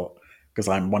difficult because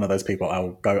I'm one of those people.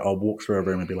 I'll walk through a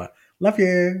room and be like, "Love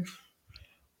you,"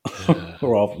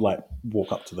 or I'll like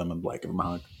walk up to them and like give them a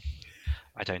hug.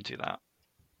 I don't do that.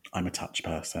 I'm a touch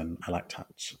person. I like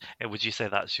touch. Would you say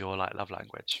that's your like love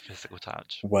language, physical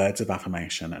touch? Words of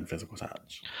affirmation and physical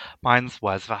touch. Mine's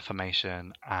words of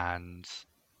affirmation and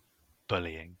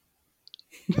bullying.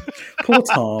 Poor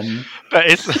Tom. But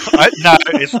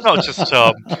it's not just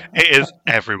Tom. It is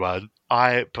everyone.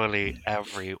 I bully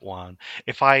everyone.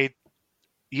 If I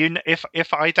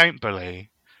if I don't bully,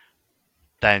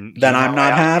 then I'm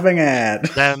not having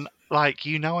it. then I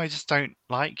just don't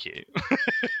like you.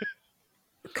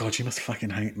 God, you must fucking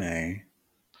hate me.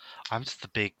 I'm just a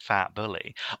big fat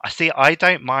bully. I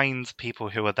don't mind people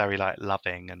who are very like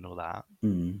loving and all that.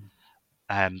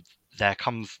 There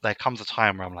comes a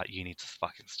time where I'm like, you need to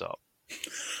fucking stop.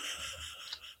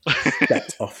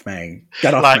 Get off me.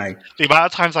 Get off Like me. the amount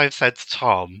of times I've said to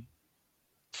Tom,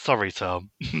 sorry Tom,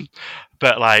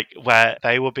 but like where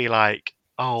they will be like,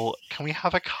 oh, can we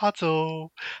have a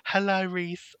cuddle? Hello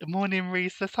Reese, morning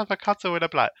Reese, let's have a cuddle. And I'm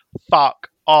like, fuck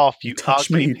off, You you touch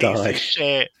me, ugly you piece die. of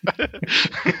shit.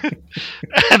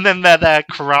 And then they're there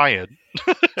crying.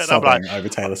 And sobbing over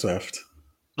Taylor Swift.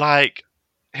 Like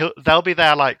they'll be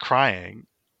there like crying,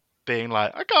 being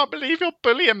like, I can't believe you're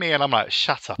bullying me. And I'm like,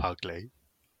 shut up, ugly.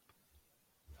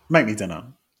 Make me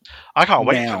dinner. I can't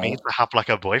wait Now. for me to have like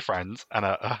a boyfriend and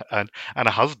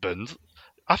a husband.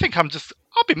 I think I'll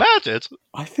be murdered.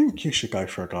 I think you should go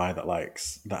for a guy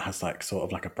that has like sort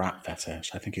of like a brat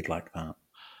fetish. I think he'd like that.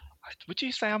 Would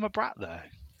you say I'm a brat though?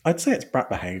 I'd say it's brat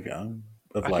behavior.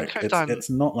 Of I think it's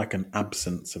not like an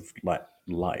absence of but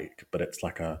it's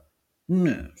like a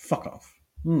fuck off.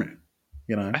 You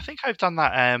know? I think I've done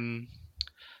that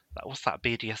what's that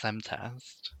BDSM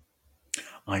test?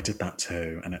 I did that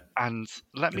too, and it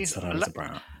said I was a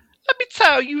brat. Let me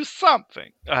tell you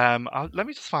something. Let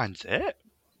me just find it.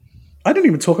 I didn't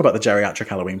even talk about the geriatric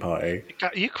Halloween party.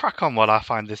 You crack on while I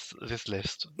find this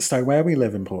list. So where we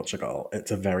live in Portugal,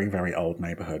 it's a very, very old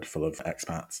neighbourhood full of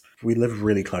expats. We live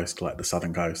really close to like the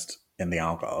southern coast in the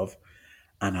Algarve,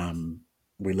 and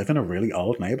we live in a really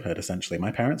old neighbourhood. Essentially,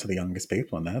 my parents are the youngest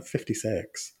people, and they're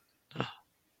 56.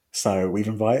 So we've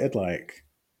invited like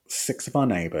 6 of our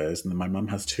neighbours, and then my mum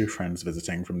has 2 friends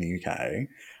visiting from the UK.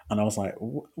 And I was like,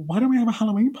 why don't we have a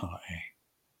Halloween party?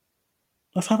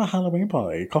 Let's have a Halloween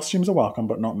party. Costumes are welcome,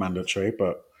 but not mandatory,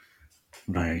 but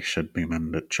they should be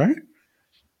mandatory.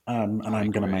 And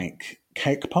I'm going to make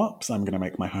cake pops. I'm going to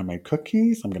make my homemade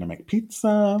cookies. I'm going to make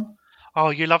pizza. Oh,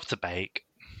 you love to bake.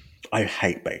 I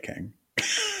hate baking.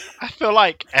 I feel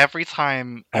like every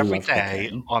day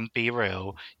cooking. on Be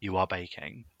Real, you are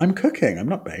baking. I'm cooking. I'm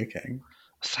not baking.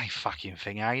 Same fucking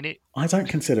thing, ain't it? I don't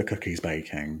consider cookies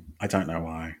baking. I don't know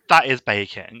why. That is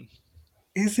baking.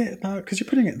 Is it though? Because you're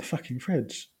putting it in the fucking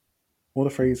fridge or the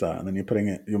freezer, and then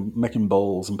you're making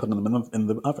bowls and putting them in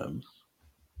the oven.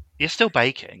 You're still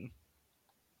baking.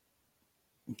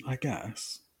 I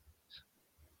guess.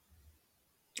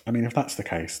 I mean, if that's the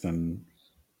case, then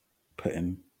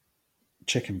putting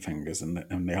chicken fingers in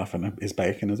the oven is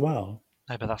baking as well.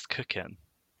 No, but that's cooking.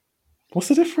 What's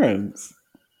the difference?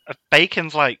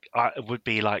 Bacon's would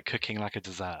be like cooking like a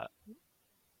dessert.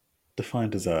 Define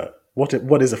dessert.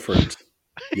 What is a fruit?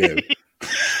 You.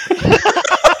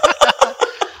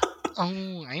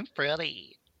 Oh, I'm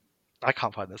pretty. I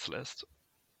can't find this list.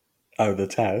 Oh, the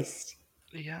test?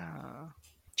 Yeah.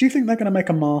 Do you think they're going to make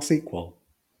a Ma sequel?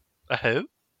 A who?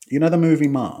 You know the movie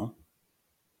Ma?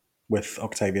 With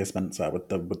Octavia Spencer, with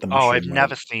the mushroom. Oh, I've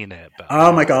never seen it. But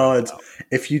oh my god.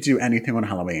 If you do anything on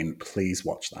Halloween, please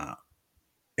watch that.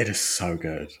 It is so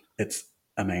good. It's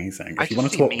amazing. If you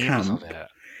want to talk camp,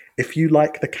 if you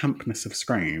like the campness of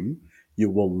Scream, you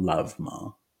will love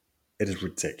Ma. It is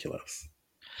ridiculous.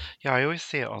 Yeah, I always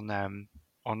see it on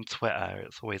Twitter.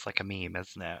 It's always like a meme,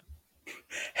 isn't it?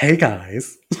 Hey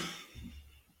guys.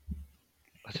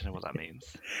 I don't know what that means.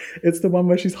 It's the one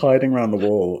where she's hiding around the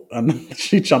wall and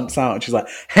she jumps out and she's like,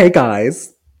 hey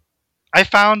guys. I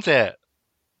found it.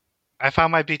 I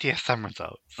found my BDSM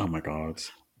results. Oh my god.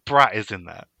 Brat is in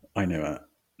there. I knew it.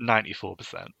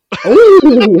 94%.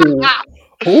 Ooh!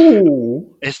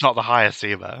 Ooh! It's not the highest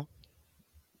either.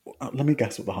 Let me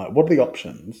guess what are the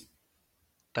options?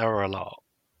 There are a lot.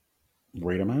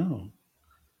 Read them out.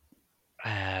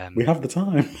 We have the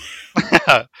time.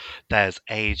 There's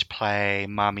age play,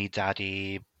 mummy,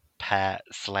 daddy, pet,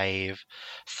 slave,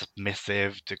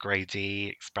 submissive, degradee,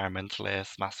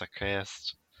 experimentalist,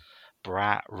 masochist,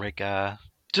 brat, rigger.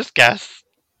 Just guess.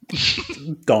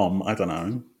 Dom, I don't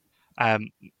know.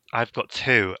 I've got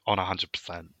 2 on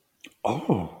 100%.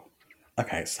 Oh.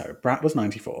 Okay, so brat was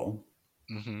 94.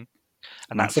 Mm-hmm.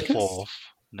 And that's 4th.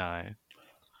 No.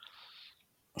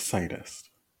 Sadist.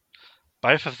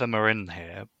 Both of them are in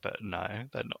here, but no,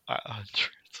 they're not at 100.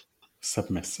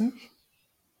 Submissive?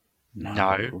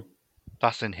 No.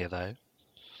 That's in here, though.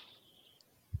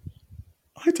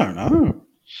 I don't know.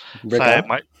 Rigger?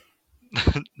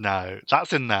 No,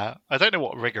 that's in there. I don't know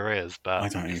what rigger is, but I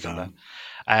don't either.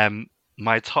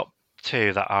 My top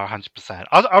 2 that are 100%.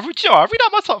 I'll read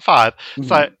out my top 5. Mm-hmm.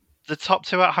 So the top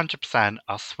 2 at 100%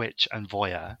 are Switch and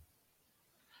Voyeur.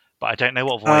 but I don't know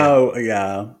what voyeur Oh,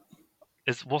 yeah.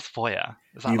 is. What's voyeur?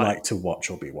 Is that You like? like to watch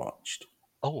or be watched.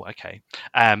 Oh, okay.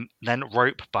 Then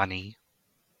rope bunny,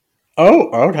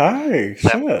 Oh, okay.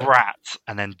 then Shit. brat,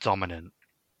 and then dominant.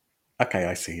 Okay,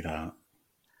 I see that.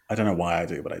 I don't know why I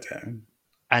do what I do.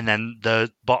 And then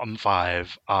the bottom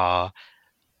 5 are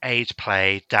age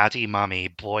play, daddy, mummy,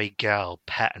 boy, girl,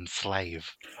 pet, and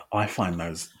slave. I find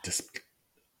those just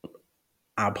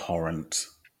abhorrent.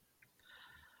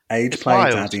 Age It's play,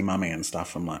 wild. daddy, mummy, and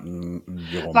stuff. I'm like,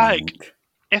 you're Like, mank.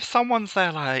 if someone's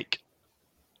there like,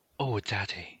 oh,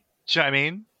 daddy. Do you know what I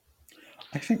mean?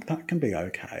 I think that can be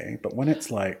okay, but when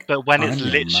it's like, But when it's I'm your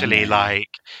literally mummy. like,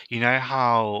 you know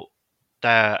how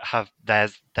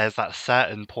there's that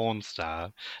certain porn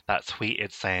star that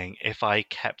tweeted saying, if I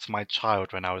kept my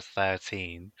child when I was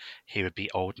 13, he would be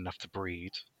old enough to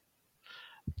breed.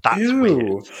 That's weird.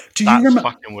 Ew. Do you That's remember?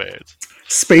 fucking weird.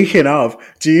 Speaking of,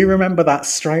 do you remember that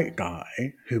straight guy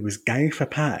who was gay for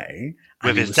pay and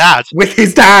With he his was dad. with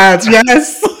his dad?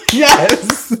 Yes,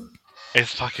 yes.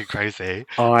 It's fucking crazy.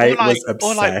 I was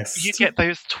Or like you obsessed. get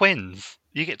those twins.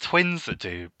 You get twins that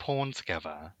do porn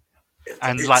together.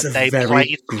 And It's like a they play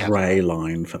very together. grey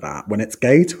line for that. When it's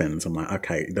gay twins, I'm like,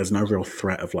 okay, there's no real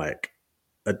threat of like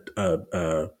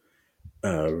a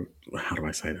how do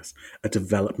I say this? A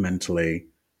developmentally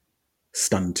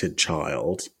stunted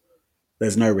child.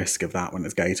 There's no risk of that when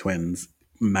it's gay twins,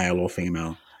 male or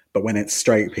female. But when it's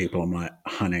straight people, I'm like,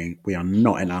 honey, we are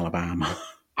not in Alabama.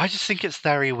 I just think it's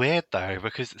very weird though,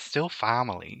 because it's still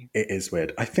family. It is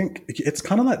weird. I think it's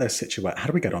kind of like those situations. How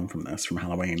do we get on from this from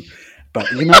Halloween? But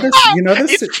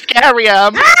It's scary.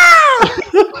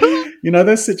 you know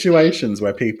those situations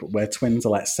where where twins are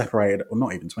like separated, or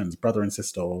not even twins, brother and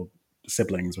sister or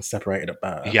siblings were separated at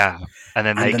birth, Yeah. And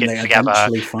then and they then get they together,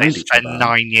 eventually they find each spend other,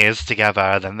 9 years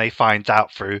together, then they find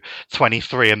out through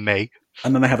 23andMe.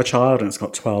 and then they have a child, and it's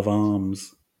got 12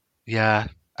 arms. Yeah.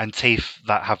 And teeth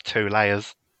that have 2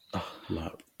 layers. Oh,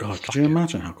 look, It's God, could you fucking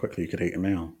imagine how quickly you could eat a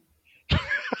meal?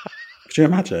 Could you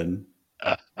imagine?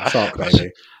 Shark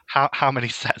baby. how many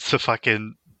sets of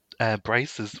fucking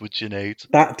braces would you need?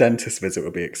 That dentist visit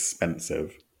would be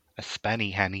expensive. A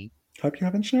spenny henny. Hope you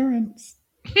have insurance.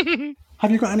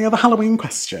 Have you got any other Halloween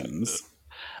questions?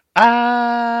 Or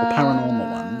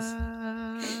paranormal ones?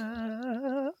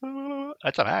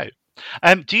 I don't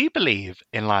know. Do you believe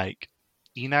in like,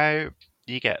 you know,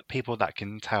 you get people that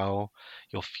can tell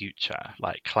your future,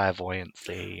 like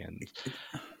clairvoyancy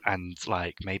and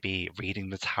like maybe reading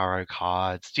the tarot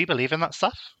cards. Do you believe in that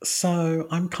stuff? So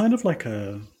I'm kind of like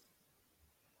Tom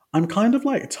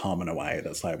in a way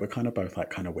that's like we're kind of both like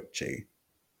kind of witchy.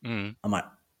 Mm. I'm like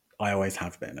I always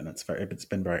have been, and it's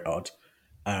been very odd.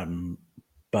 Um,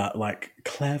 but like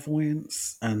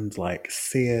clairvoyance and like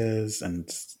seers and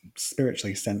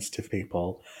spiritually sensitive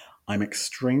people, I'm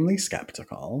extremely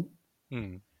skeptical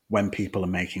Mm. when people are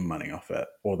making money off it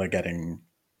or they're getting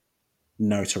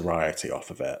notoriety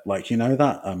off of it. Like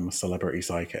that celebrity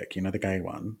psychic, the gay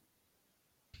one.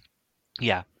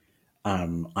 Yeah.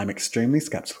 I'm extremely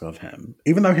skeptical of him,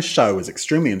 even though his show was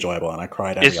extremely enjoyable and I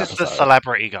cried Is every this the episode.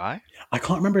 celebrity guy? I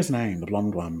can't remember his name, the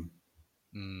blonde one.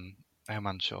 I'm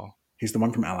unsure. He's the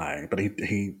one from LA, but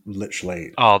he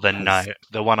literally Oh, then no. has.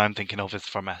 The one I'm thinking of is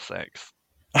from Essex.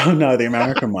 Oh no, the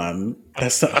American one.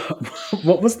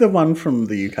 What was the one from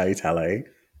the UK telly?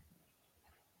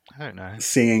 I don't know.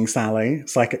 Seeing Sally,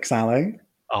 Psychic Sally.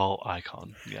 Oh,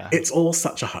 Icon. Yeah. It's all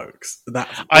such a hoax. I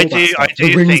That do stuff.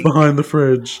 The rings think behind the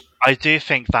fridge. I do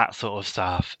think that sort of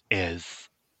stuff is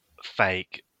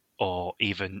fake or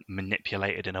even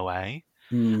manipulated in a way.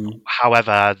 Mm,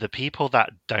 However, the people that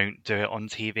don't do it on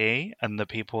TV and the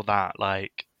people that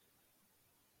like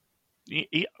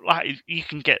you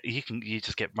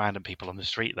just get random people on the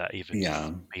street that even yeah.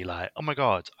 just be like, "Oh my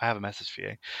god, I have a message for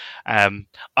you."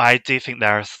 I do think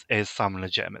is some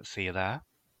legitimacy there.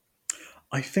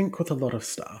 I think with a lot of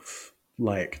stuff,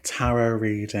 like tarot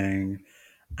reading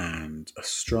and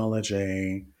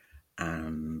astrology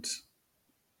and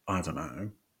I don't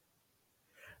know,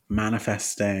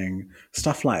 manifesting,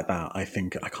 stuff like that, I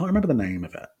can't remember the name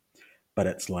of it, but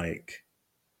it's like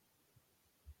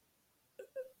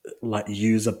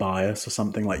user bias or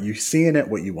something. Like you see in it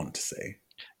what you want to see.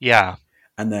 Yeah.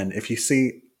 And then if you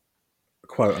see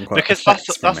quote unquote Because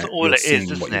effects from that's it, all you're it is, seeing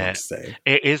what isn't you want it? to see.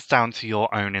 It is down to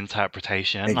your own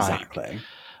interpretation. Exactly.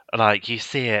 Like you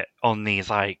see it on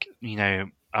these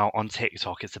on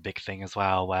TikTok it's a big thing as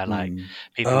well where like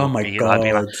people Oh will my be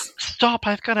like, god. "Stop,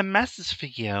 I've got a message for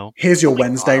you." Here's Oh your my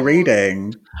Wednesday god.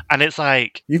 reading. And it's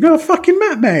like You've never fucking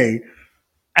met me.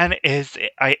 and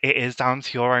it is down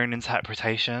to your own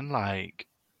interpretation, like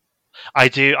I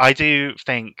do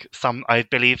think I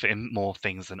believe in more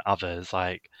things than others.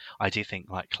 Like, I do think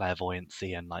like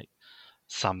clairvoyancy and like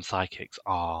some psychics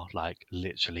are like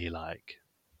literally like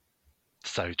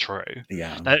so true.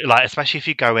 Yeah. Like, especially if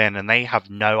you go in and they have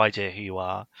no idea who you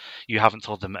are, you haven't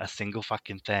told them a single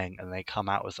fucking thing, and they come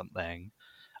out with something,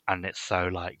 and it's so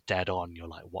like dead on. You're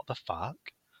like, what the fuck?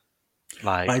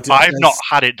 Like, I've not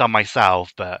had it done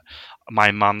myself, but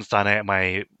my mum's done it.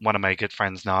 One of my good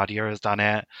friends, Nadia, has done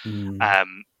it.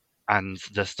 And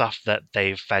the stuff that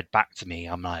they've fed back to me,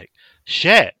 I'm like,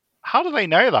 shit. How do they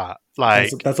know that?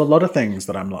 Like, there's a lot of things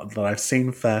that I've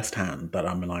seen firsthand that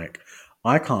I'm like,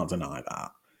 I can't deny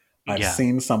that. I've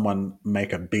seen someone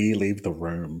make a bee leave the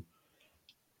room,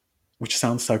 which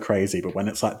sounds so crazy, but when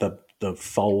it's like the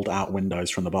fold out windows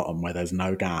from the bottom where there's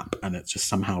no gap and it just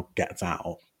somehow gets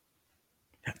out.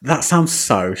 That sounds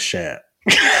so shit.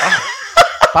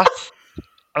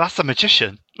 That's a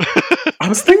magician. I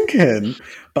was thinking,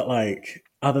 but like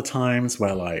other times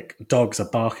where like dogs are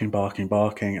barking,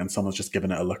 and someone's just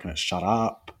giving it a look and it's shut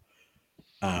up.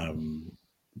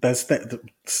 There's the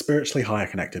spiritually higher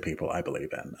connected people I believe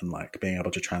in, and like being able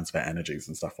to transfer energies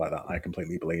and stuff like that I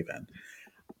completely believe in.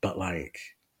 But like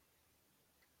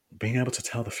being able to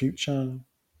tell the future,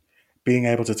 being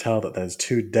able to tell that there's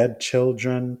 2 dead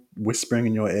children whispering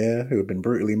in your ear who have been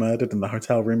brutally murdered in the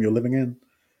hotel room you're living in,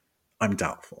 I'm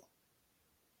doubtful.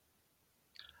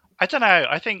 I don't know.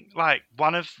 I think like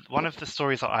one of the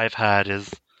stories that I've heard is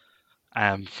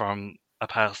from a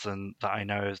person that I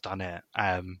know has done it.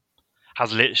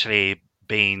 Has literally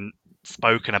been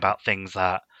spoken about things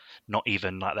that not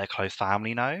even like their close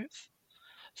family knows.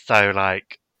 So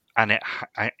like, and it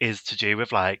is to do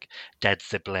with like dead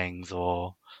siblings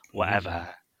or whatever.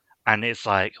 And it's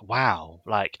like, wow,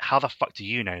 like how the fuck do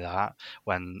you know that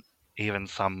when even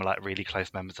some like really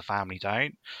close members of family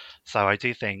don't? So I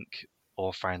do think,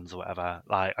 or friends or whatever,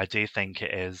 like I do think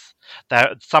it is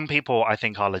there. Some people I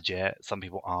think are legit, some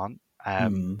people aren't.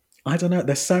 I don't know.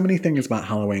 There's so many things about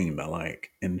Halloween that like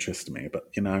interest me, but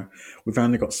you know, we've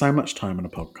only got so much time on a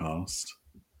podcast.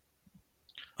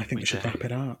 I think we should wrap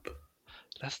it up.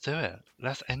 Let's do it.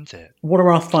 Let's end it. What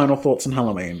are our final thoughts on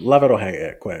Halloween? Love it or hate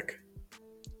it? Quick.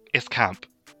 It's camp.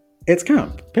 It's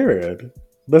camp, period.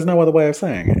 There's no other way of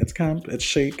saying it. It's camp, it's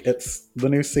chic, it's the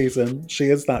new season. She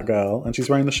is that girl, and she's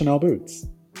wearing the Chanel boots.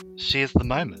 She is the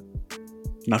moment.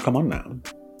 Now come on now.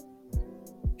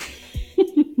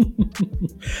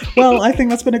 Well, I think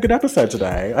that's been a good episode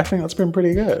today. I think that's been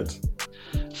pretty good.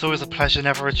 It's always a pleasure,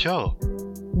 never a chore.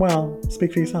 Well,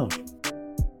 speak for yourself.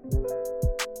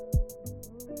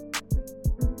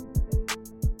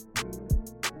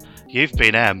 You've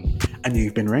been Em. And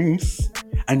you've been Reese.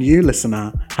 And you,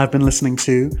 listener, have been listening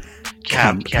to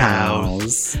Camp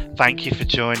Cows. Thank you for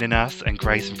joining us and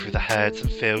grazing through the herds and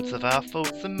fields of our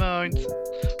thoughts and minds.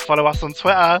 Follow us on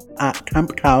Twitter at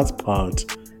Camp Cows Pod.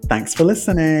 Thanks for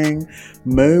listening.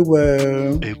 Moo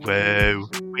woo. Woo.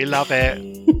 We love it.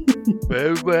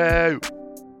 Woo woo.